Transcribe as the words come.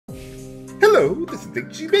Hello, this is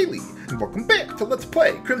H.G. Bailey, and welcome back to Let's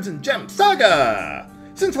Play Crimson Gem Saga!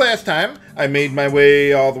 Since last time, I made my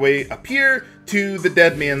way all the way up here to the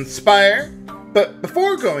Dead Man's Spire, but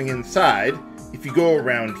before going inside, if you go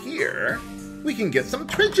around here, we can get some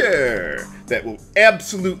treasure that we'll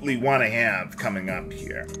absolutely want to have coming up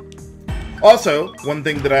here. Also, one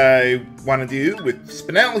thing that I want to do with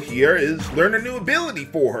Spinel here is learn a new ability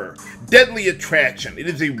for her, Deadly Attraction. It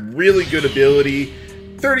is a really good ability.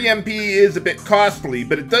 30 MP is a bit costly,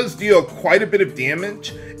 but it does deal quite a bit of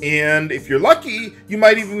damage, and if you're lucky, you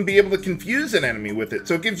might even be able to confuse an enemy with it.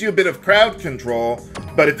 So it gives you a bit of crowd control,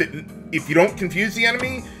 but if you don't confuse the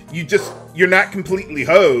enemy, you're not completely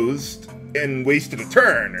hosed and wasted a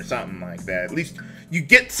turn or something like that. At least you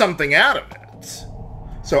get something out of it.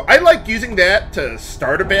 So I like using that to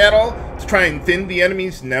start a battle, to try and thin the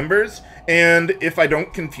enemy's numbers, and if I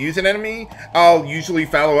don't confuse an enemy, I'll usually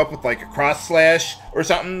follow up with like a cross slash or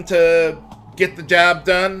something to get the job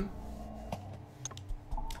done.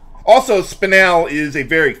 Also, Spinel is a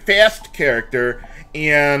very fast character,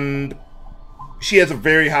 and she has a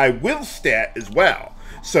very high will stat as well.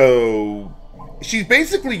 So she's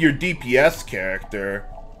basically your DPS character.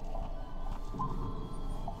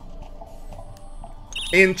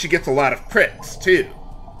 And she gets a lot of crits, too.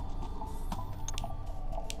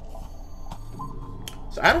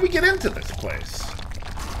 So how do we get into this place?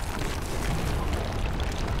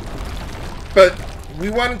 But we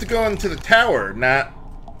wanted to go into the tower, not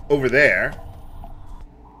over there.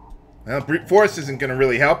 Well, brute force isn't going to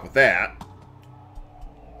really help with that.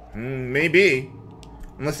 Maybe.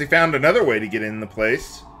 Unless they found another way to get in the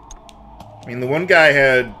place. I mean, the one guy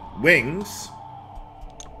had wings.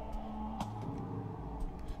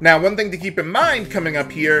 Now, one thing to keep in mind coming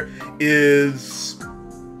up here is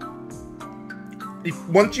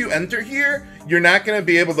once you enter here, you're not going to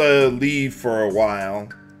be able to leave for a while.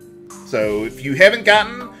 So if you haven't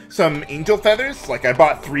gotten some angel feathers, like I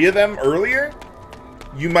bought 3 of them earlier,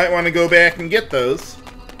 you might want to go back and get those.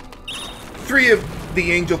 3 of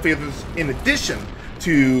the angel feathers in addition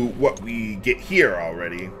to what we get here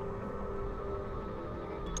already.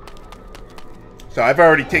 So I've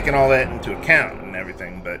already taken all that into account and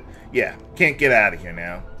everything, but yeah, can't get out of here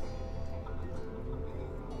now.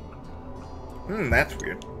 That's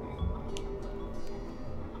weird.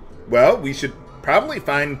 Well, we should probably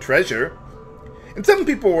find treasure. And some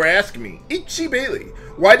people were asking me, H.C. Bailey,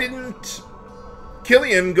 why didn't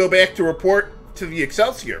Killian go back to report to the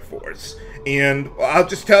Excelsior Force? And I'll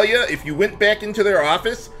just tell you, if you went back into their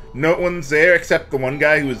office, no one's there except the one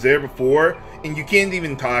guy who was there before, and you can't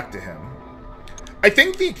even talk to him. I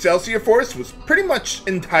think the Excelsior Force was pretty much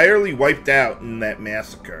entirely wiped out in that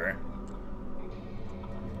massacre.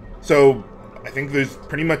 So, I think there's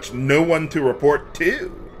pretty much no one to report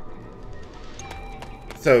to.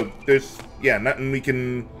 So, there's, yeah, nothing we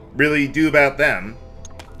can really do about them.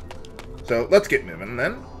 So, let's get moving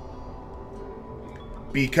then.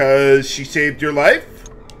 Because she saved your life?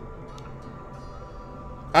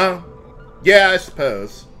 Oh, yeah, I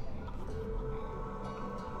suppose.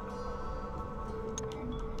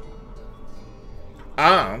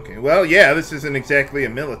 Ah, okay. Well, yeah, this isn't exactly a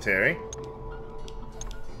military.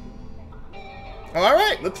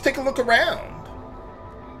 Alright, let's take a look around.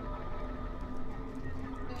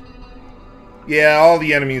 Yeah, all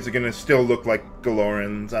the enemies are going to still look like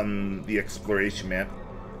Galorans on the exploration map.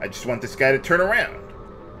 I just want this guy to turn around.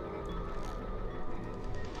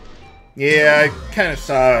 Yeah, I kind of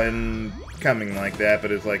saw him coming like that,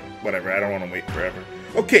 but it's like, whatever, I don't want to wait forever.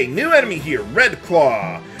 Okay, new enemy here, Red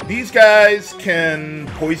Claw. These guys can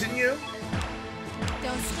poison you.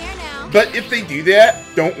 Don't scare now. But if they do that,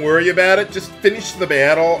 don't worry about it. Just finish the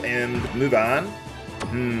battle and move on.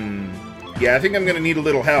 Yeah, I think I'm going to need a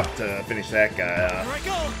little help to finish that guy off.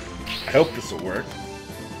 Here I go. I hope this will work.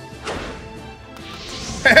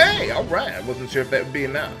 Hey, alright. I wasn't sure if that would be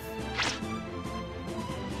enough.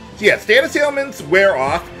 So yeah, status ailments wear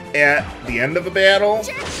off at the end of a battle.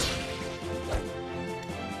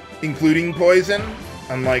 Including poison,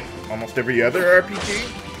 unlike almost every other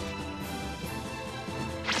RPG.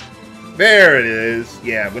 There it is.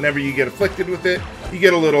 Yeah, whenever you get afflicted with it, you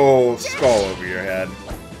get a little skull over your head.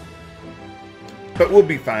 But we'll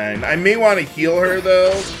be fine. I may want to heal her,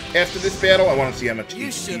 though, after this battle. I want to see how much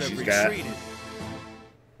HP she's got.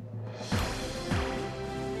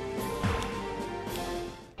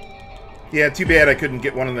 Yeah, too bad I couldn't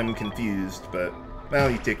get one of them confused, but...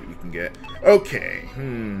 well, you take what you can get. Okay.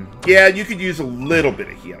 Yeah, you could use a little bit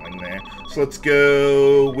of healing there. So let's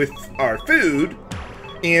go with our food.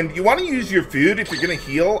 And you want to use your food if you're going to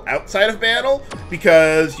heal outside of battle,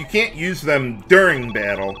 because you can't use them during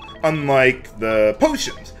battle, unlike the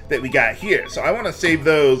potions. that we got here. So I want to save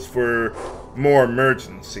those for more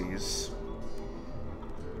emergencies.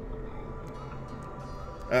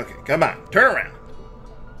 Okay, come on, turn around.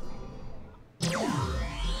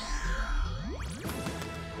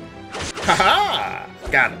 Haha!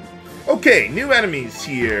 Got him. Okay, new enemies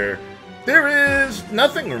here. There is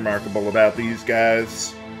nothing remarkable about these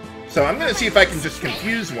guys. So I'm gonna see if I can just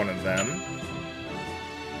confuse one of them.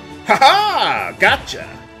 Haha! Gotcha!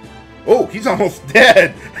 Oh, he's almost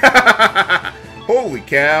dead! Holy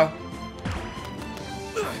cow.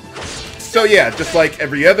 So yeah, just like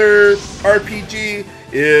every other RPG,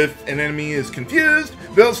 if an enemy is confused,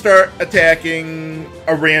 they'll start attacking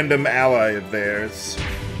a random ally of theirs.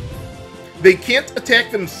 They can't attack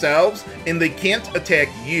themselves, and they can't attack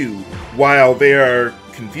you while they are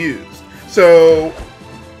confused. So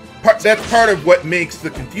that's part of what makes the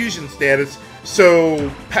confusion status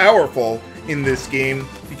so powerful in this game,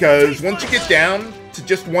 because once you get down to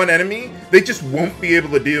just one enemy, they just won't be able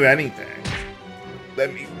to do anything.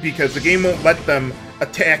 Because the game won't let them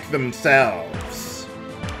attack themselves.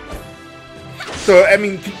 So, I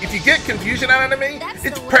mean, if you get confusion on an enemy,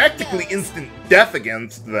 it's practically instant death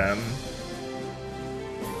against them.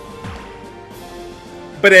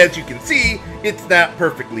 But as you can see, it's not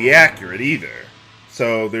perfectly accurate either.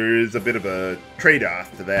 So there is a bit of a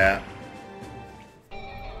trade-off to that.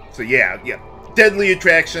 So yeah, Deadly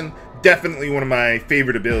Attraction, definitely one of my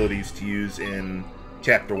favorite abilities to use in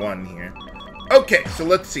Chapter 1 here. Okay, so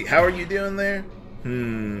let's see, how are you doing there?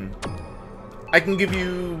 I can give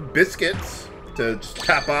you biscuits to just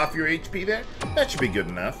top off your HP there. That should be good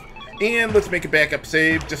enough. And let's make a backup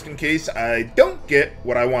save just in case I don't get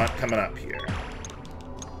what I want coming up here.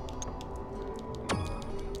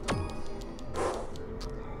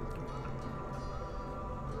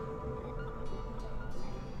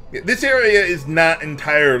 This area is not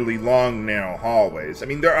entirely long, narrow hallways. I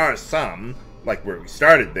mean, there are some, like where we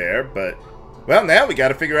started there, but, well, now we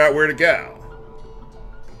gotta figure out where to go.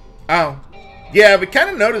 Oh, yeah, we kind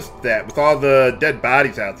of noticed that with all the dead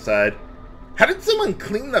bodies outside. How did someone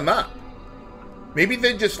clean them up? Maybe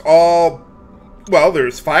they just all, well,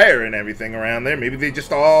 there's fire and everything around there. Maybe they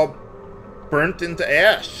just all burnt into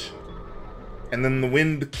ash. And then the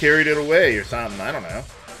wind carried it away or something, I don't know.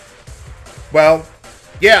 Well,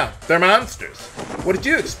 yeah, they're monsters. What did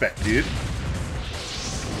you expect, dude?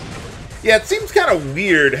 Yeah, it seems kind of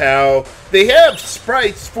weird how they have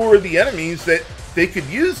sprites for the enemies that they could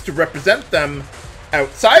use to represent them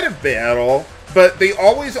outside of battle, but they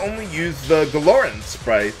always only use the Galoran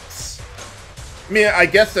sprites. I mean, I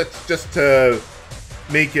guess that's just to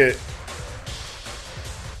make it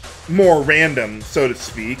more random, so to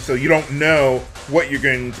speak, so you don't know what you're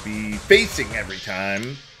going to be facing every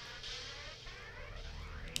time.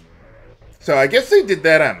 So I guess they did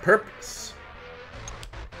that on purpose.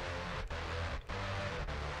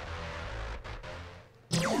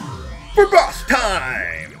 For boss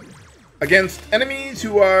time! Against enemies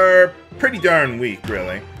who are pretty darn weak,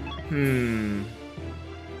 really.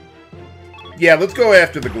 Yeah, let's go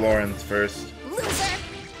after the Glorans first. Loser.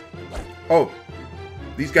 Oh,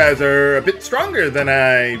 these guys are a bit stronger than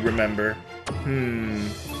I remember.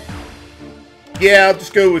 Yeah, I'll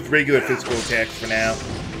just go with regular physical attacks for now.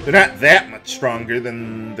 They're not that much stronger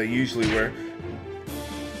than they usually were.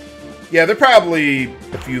 Yeah, they're probably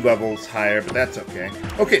a few levels higher, but that's okay.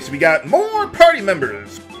 Okay, so we got more party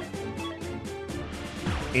members.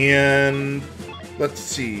 And let's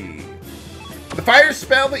see. The fire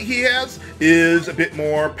spell that he has is a bit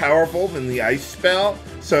more powerful than the ice spell,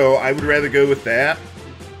 so I would rather go with that.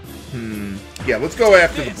 Yeah, let's go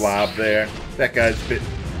after the blob there. That guy's a bit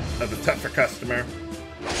of a tougher customer.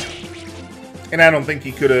 And I don't think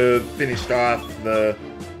he could have finished off the...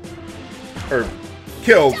 or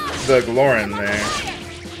killed the Galoran there.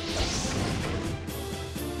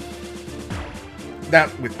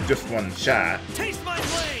 Not with just one shot. Taste my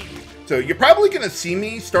blade! So you're probably going to see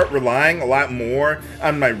me start relying a lot more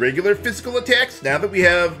on my regular physical attacks now that we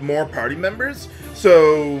have more party members.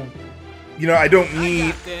 So, you know, I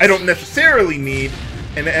don't necessarily need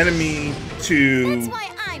an enemy to... That's why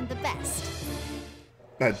I'm the best.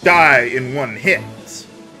 Die in one hit.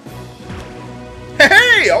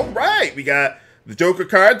 Hey, alright! We got the Joker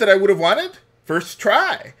card that I would have wanted, first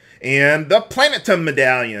try. And the Planetum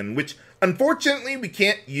Medallion, which unfortunately we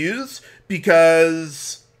can't use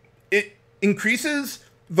because it increases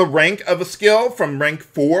the rank of a skill from rank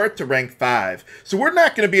 4 to rank 5. So we're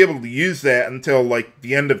not going to be able to use that until, like,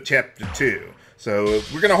 the end of Chapter 2. So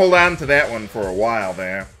we're going to hold on to that one for a while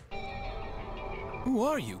there. Who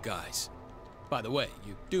are you guys? By the way,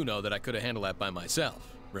 you do know that I could have handled that by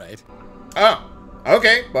myself, right? Oh,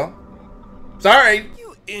 okay, well, sorry.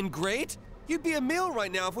 You Ingrate? You'd be a meal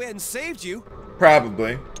right now if we hadn't saved you.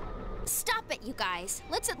 Probably. Stop it, you guys.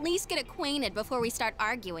 Let's at least get acquainted before we start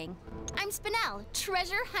arguing. I'm Spinel,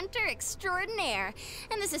 treasure hunter extraordinaire.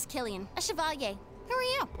 And this is Killian, a chevalier. Who are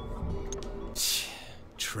you?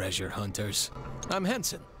 Treasure hunters. I'm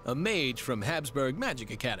Henson, a mage from Habsburg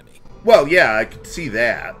Magic Academy. Well, yeah, I could see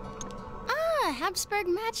that. Ah, Habsburg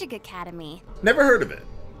Magic Academy. Never heard of it.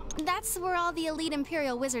 That's where all the elite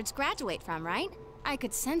Imperial wizards graduate from, right? I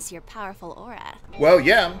could sense your powerful aura. Well,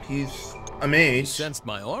 yeah, he's a mage. Sensed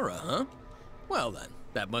my aura, huh? Well then,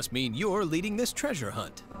 that must mean you're leading this treasure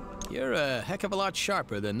hunt. You're a heck of a lot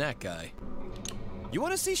sharper than that guy. You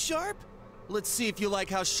want to see sharp? Let's see if you like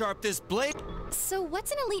how sharp this blade... So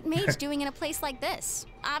what's an elite mage doing in a place like this?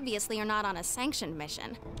 Obviously you're not on a sanctioned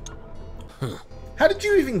mission. How did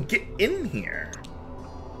you even get in here?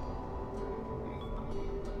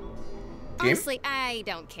 Honestly, I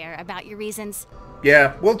don't care about your reasons.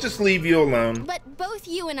 Yeah, we'll just leave you alone. But both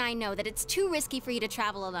you and I know that it's too risky for you to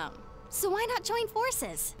travel alone. So why not join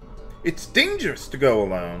forces? It's dangerous to go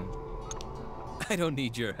alone. I don't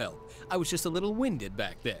need your help. I was just a little winded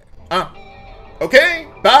back there. Ah. Okay,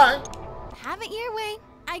 bye. Have it your way.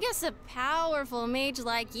 I guess a powerful mage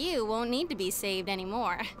like you won't need to be saved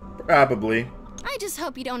anymore. Probably. I just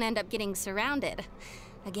hope you don't end up getting surrounded.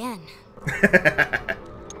 Again.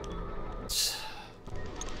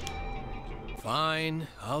 Fine,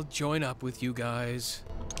 I'll join up with you guys.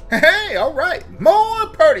 Hey, alright. More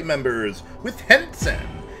party members with Henson.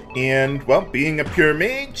 And, well, being a pure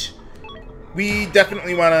mage, we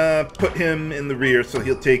definitely want to put him in the rear so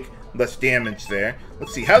he'll take less damage there.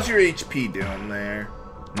 Let's see, how's your HP doing there?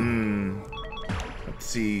 Let's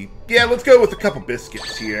see. Yeah, let's go with a couple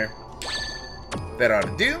biscuits here. That ought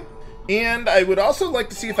to do. And I would also like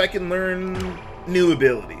to see if I can learn new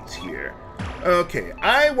abilities here. Okay,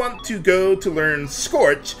 I want to go to learn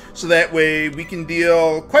Scorch, so that way we can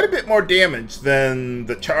deal quite a bit more damage than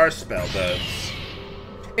the Char spell does.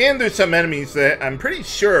 And there's some enemies that I'm pretty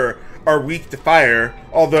sure are weak to fire,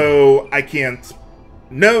 although I can't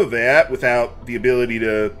know that without the ability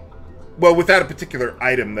to, well, without a particular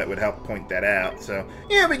item that would help point that out. So,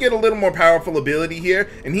 yeah, we get a little more powerful ability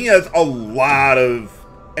here, and he has a lot of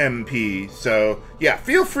MP, so, yeah,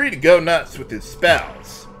 feel free to go nuts with his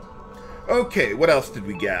spells. Okay, what else did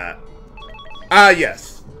we got? Ah,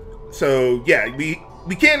 yes. So, yeah, we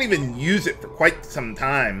can't even use it for quite some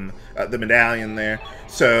time, the medallion there.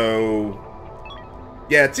 So,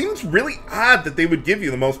 yeah, it seems really odd that they would give you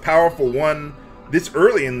the most powerful one this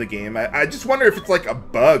early in the game. I just wonder if it's like a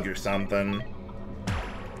bug or something.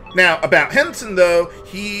 Now, about Henson, though,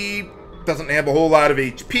 he doesn't have a whole lot of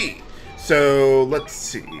HP. So, let's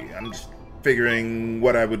see. I'm just figuring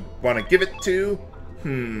what I would want to give it to.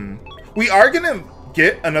 We are going to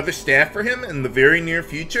get another staff for him in the very near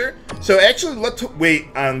future. So actually, let's wait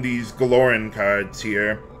on these Galoran cards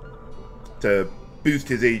here to boost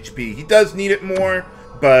his HP. He does need it more,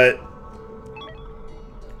 but...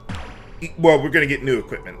 well, we're going to get new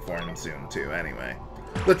equipment for him soon, too, anyway.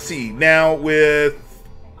 Let's see. Now, with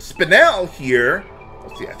Spinel here...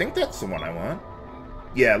 let's see, I think that's the one I want.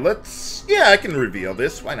 Yeah, yeah, I can reveal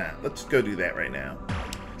this. Why not? Let's go do that right now.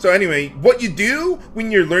 So anyway, what you do when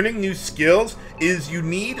you're learning new skills is you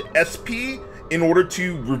need SP in order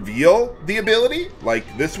to reveal the ability.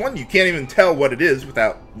 Like this one, you can't even tell what it is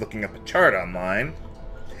without looking up a chart online.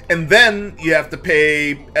 And then you have to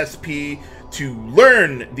pay SP to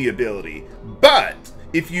learn the ability. But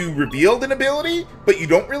if you revealed an ability, but you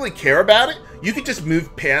don't really care about it, you can just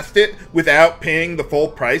move past it without paying the full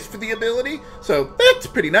price for the ability. So that's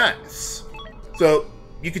pretty nice. So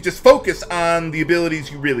you could just focus on the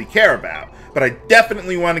abilities you really care about. But I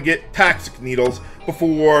definitely want to get Toxic Needles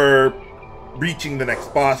before reaching the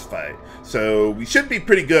next boss fight. So we should be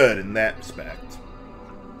pretty good in that respect.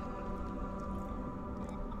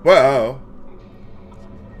 Whoa.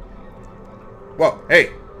 Whoa,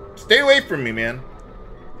 hey. Stay away from me, man.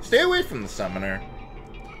 Stay away from the summoner.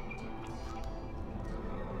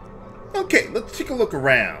 Okay, let's take a look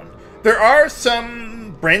around. There are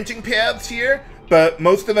some branching paths here, but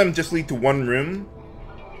most of them just lead to one room.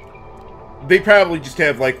 They probably just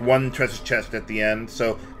have like one treasure chest at the end,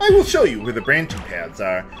 so I will show you where the branching paths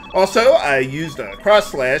are. Also, I used a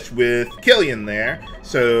cross slash with Killian there,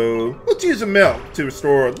 so let's use a milk to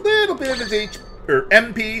restore a little bit of his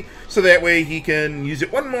MP, so that way he can use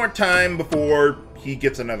it one more time before he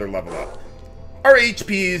gets another level up. Our HP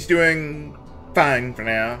is doing fine for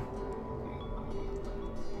now.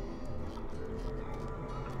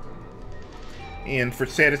 And for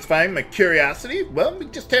satisfying my curiosity, well, we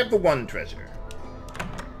just have the one treasure.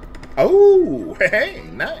 Oh, hey,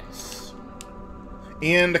 nice.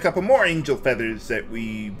 and a couple more angel feathers that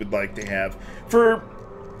we would like to have. For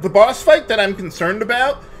the boss fight that I'm concerned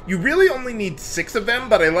about, you really only need 6 of them,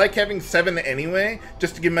 but I like having 7 anyway,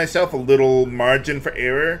 just to give myself a little margin for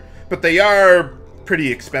error. But they are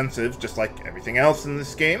pretty expensive, just like everything else in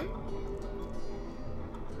this game.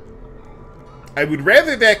 I would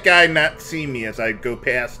rather that guy not see me as I go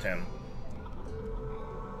past him,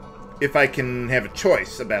 if I can have a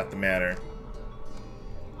choice about the matter.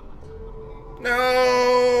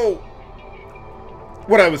 No!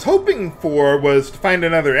 What I was hoping for was to find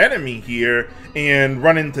another enemy here and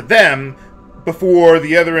run into them before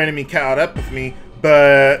the other enemy caught up with me,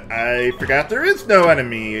 but I forgot there is no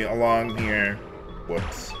enemy along here.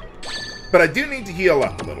 Whoops. But I do need to heal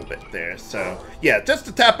up a little bit there, so yeah, just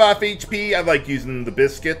to top off HP, I like using the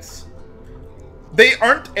biscuits. They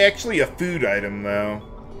aren't actually a food item, though.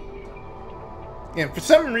 And for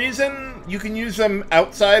some reason, you can use them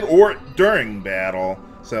outside or during battle,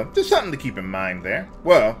 so just something to keep in mind there.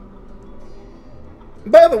 Whoa.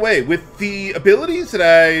 By the way, with the abilities that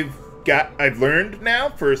I've learned now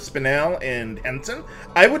for Spinel and Ensign,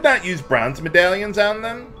 I would not use bronze medallions on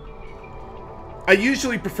them. I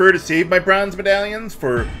usually prefer to save my bronze medallions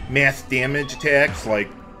for mass damage attacks like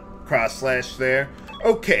cross slash there.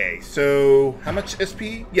 Okay, so how much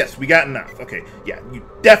SP? Yes, we got enough. Okay, yeah, you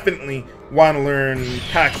definitely want to learn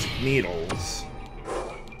Toxic Needles.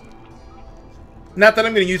 Not that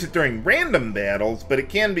I'm going to use it during random battles, but it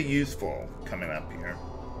can be useful coming up here.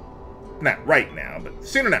 Not right now, but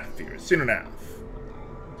soon enough here, soon enough.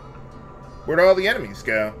 Where'd all the enemies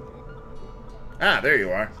go? Ah, there you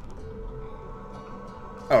are.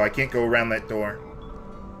 Oh, I can't go around that door.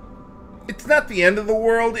 It's not the end of the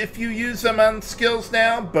world if you use them on skills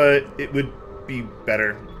now, but it would be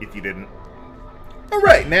better if you didn't.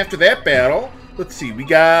 Alright, and after that battle, let's see, we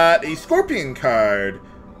got a Scorpion card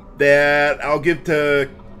that I'll give to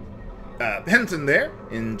Henson there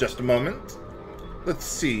in just a moment. Let's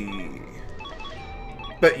see.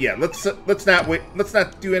 But yeah, let's not wait. Let's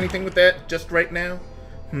not do anything with that just right now.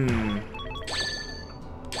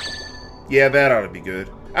 Yeah, that ought to be good.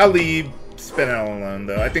 I'll leave Spinel alone,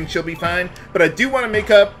 though. I think she'll be fine. But I do want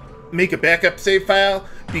to make a backup save file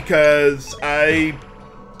because I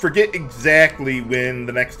forget exactly when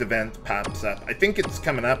the next event pops up. I think it's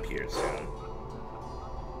coming up here soon.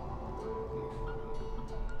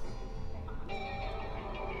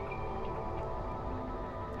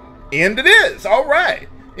 And it is! Alright!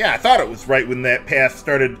 Yeah, I thought it was right when that path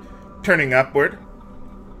started turning upward.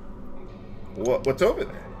 What's over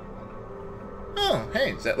there? Oh,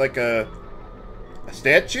 hey, is that like a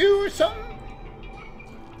statue or something?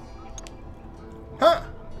 Huh.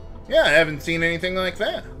 Yeah, I haven't seen anything like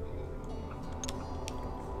that.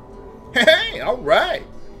 Hey, alright.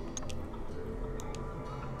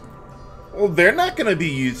 Well, they're not going to be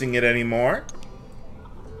using it anymore.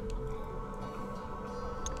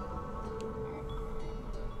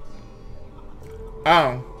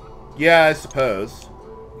 Oh. Yeah, I suppose.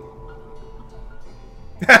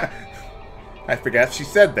 I forgot she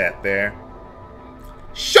said that there.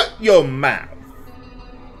 Shut your mouth!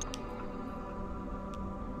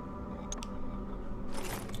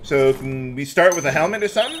 So, can we start with a helmet or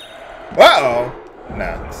something? Uh-oh!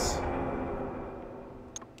 Nuts.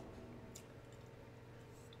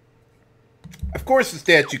 Of course the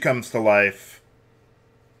statue comes to life.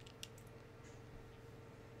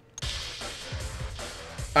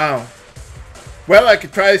 Oh. Well, I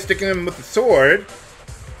could try sticking him with a sword.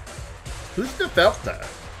 Who's the Felta?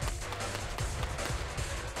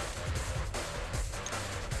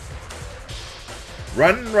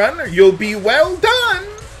 Run, run, or you'll be well done!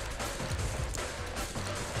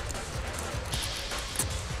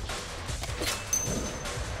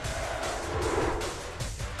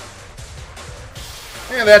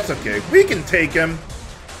 Yeah, that's okay. We can take him.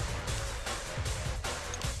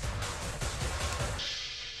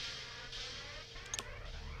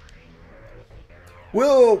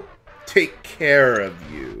 We'll take care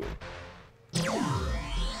of you.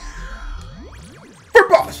 For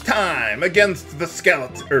boss time against the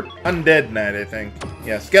skeleton, or undead knight, I think.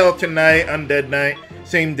 Yeah, skeleton knight, undead knight,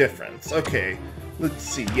 same difference. Okay, let's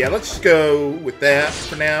see. Yeah, let's just go with that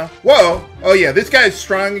for now. Whoa! Oh yeah, this guy's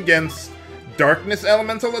strong against darkness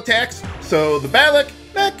elemental attacks, so the Balak,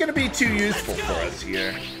 not gonna be too useful for us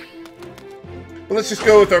here. But let's just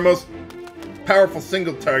go with our most powerful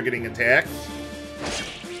single targeting attacks.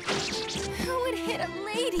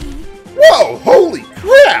 Whoa! Holy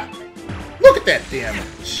crap! Look at that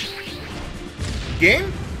damage!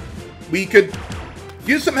 Game? We could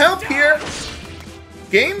use some help here!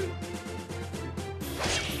 Game?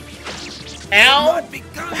 Ow!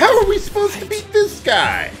 How are we supposed to beat this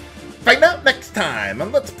guy? Find out next time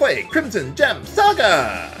on Let's Play Crimson Gem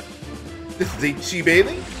Saga! This is H.C.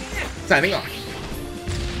 Bailey, signing off.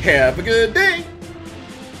 Have a good day!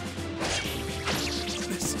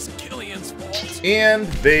 This is Killian's fault. And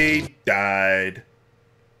they died.